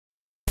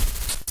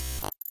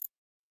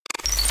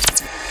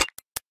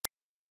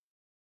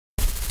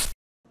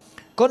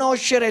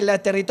Conoscere il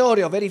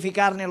territorio,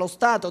 verificarne lo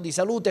stato di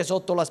salute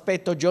sotto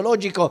l'aspetto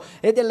geologico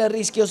e del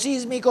rischio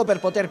sismico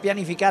per poter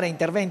pianificare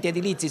interventi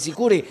edilizi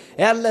sicuri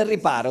e al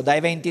riparo da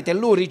eventi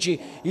tellurici.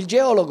 Il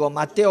geologo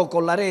Matteo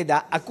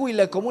Collareda, a cui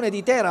il Comune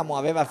di Teramo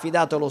aveva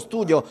affidato lo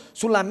studio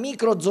sulla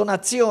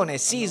microzonazione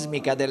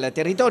sismica del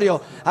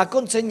territorio, ha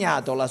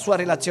consegnato la sua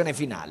relazione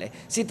finale.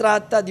 Si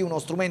tratta di uno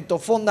strumento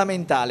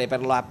fondamentale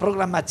per la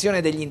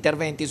programmazione degli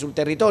interventi sul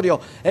territorio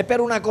e per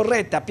una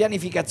corretta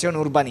pianificazione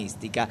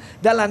urbanistica.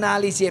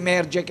 Dall'analisi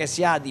emerge che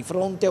si ha di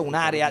fronte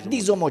un'area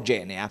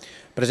disomogenea.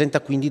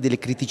 Presenta quindi delle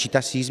criticità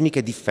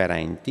sismiche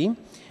differenti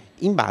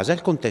in base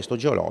al contesto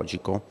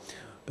geologico.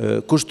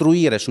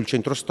 Costruire sul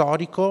centro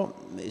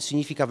storico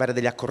significa avere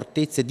delle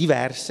accortezze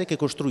diverse che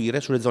costruire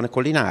sulle zone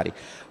collinari,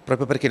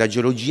 proprio perché la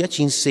geologia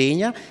ci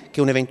insegna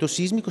che un evento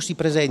sismico si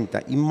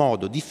presenta in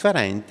modo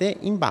differente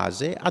in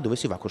base a dove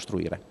si va a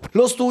costruire.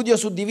 Lo studio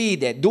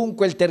suddivide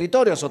dunque il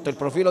territorio sotto il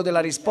profilo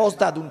della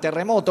risposta ad un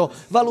terremoto,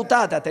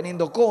 valutata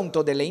tenendo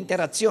conto delle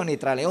interazioni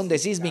tra le onde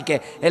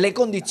sismiche e le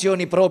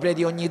condizioni proprie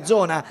di ogni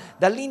zona.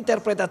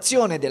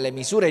 Dall'interpretazione delle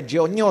misure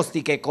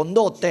geognostiche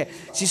condotte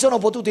si sono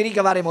potuti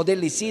ricavare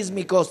modelli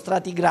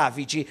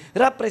sismico-stratigrafici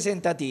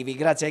rappresentativi,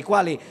 grazie ai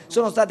quali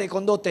sono state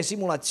condotte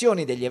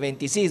simulazioni degli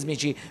eventi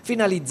sismici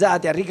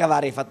finalizzate a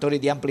ricavare i fattori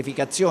di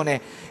amplificazione.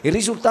 Il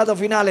risultato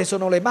finale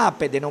sono le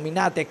mappe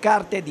denominate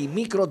carte di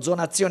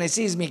microzonazione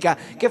sismica,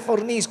 che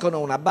forniscono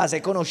una base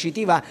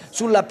conoscitiva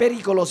sulla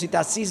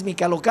pericolosità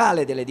sismica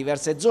locale delle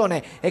diverse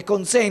zone e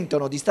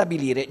consentono di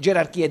stabilire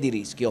gerarchie di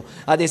rischio.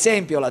 Ad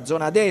esempio, la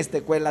zona ad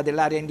est, quella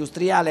dell'area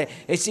industriale,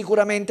 è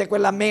sicuramente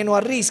quella meno a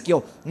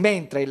rischio,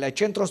 mentre il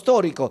centro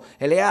storico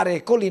e le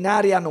aree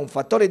collinari hanno un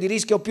fattore di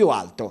rischio più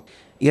alto.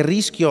 Il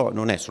rischio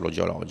non è solo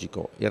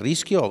geologico, il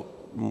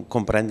rischio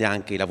comprende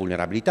anche la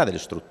vulnerabilità delle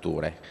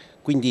strutture,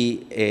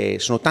 quindi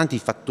sono tanti i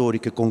fattori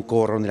che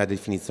concorrono nella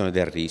definizione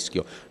del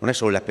rischio, non è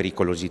solo la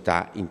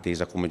pericolosità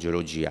intesa come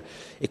geologia,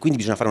 e quindi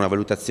bisogna fare una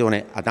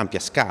valutazione ad ampia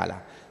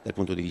scala dal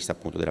punto di vista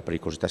appunto della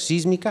pericolosità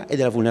sismica e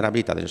della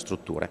vulnerabilità delle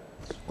strutture.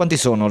 Quanti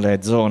sono le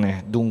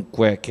zone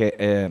dunque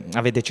che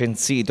avete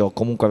censito o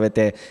comunque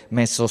avete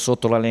messo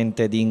sotto la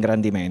lente di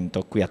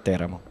ingrandimento qui a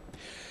Teramo?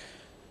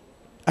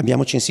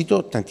 Abbiamo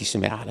censito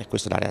tantissime aree,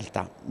 questa è la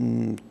realtà.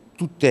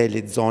 Tutte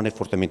le zone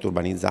fortemente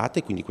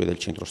urbanizzate, quindi quelle del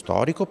centro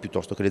storico,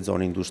 piuttosto che le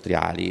zone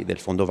industriali del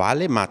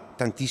fondovalle, ma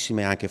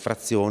tantissime anche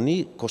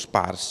frazioni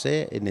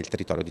cosparse nel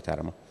territorio di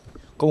Teramo.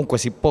 Comunque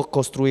si può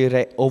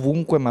costruire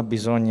ovunque, ma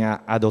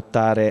bisogna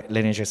adottare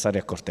le necessarie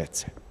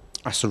accortezze.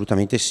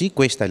 Assolutamente sì,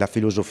 questa è la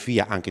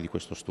filosofia anche di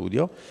questo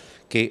studio,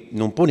 che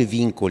non pone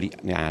vincoli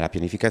né alla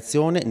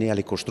pianificazione né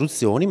alle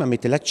costruzioni, ma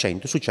mette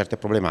l'accento su certe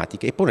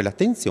problematiche e pone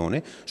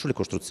l'attenzione sulle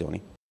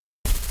costruzioni.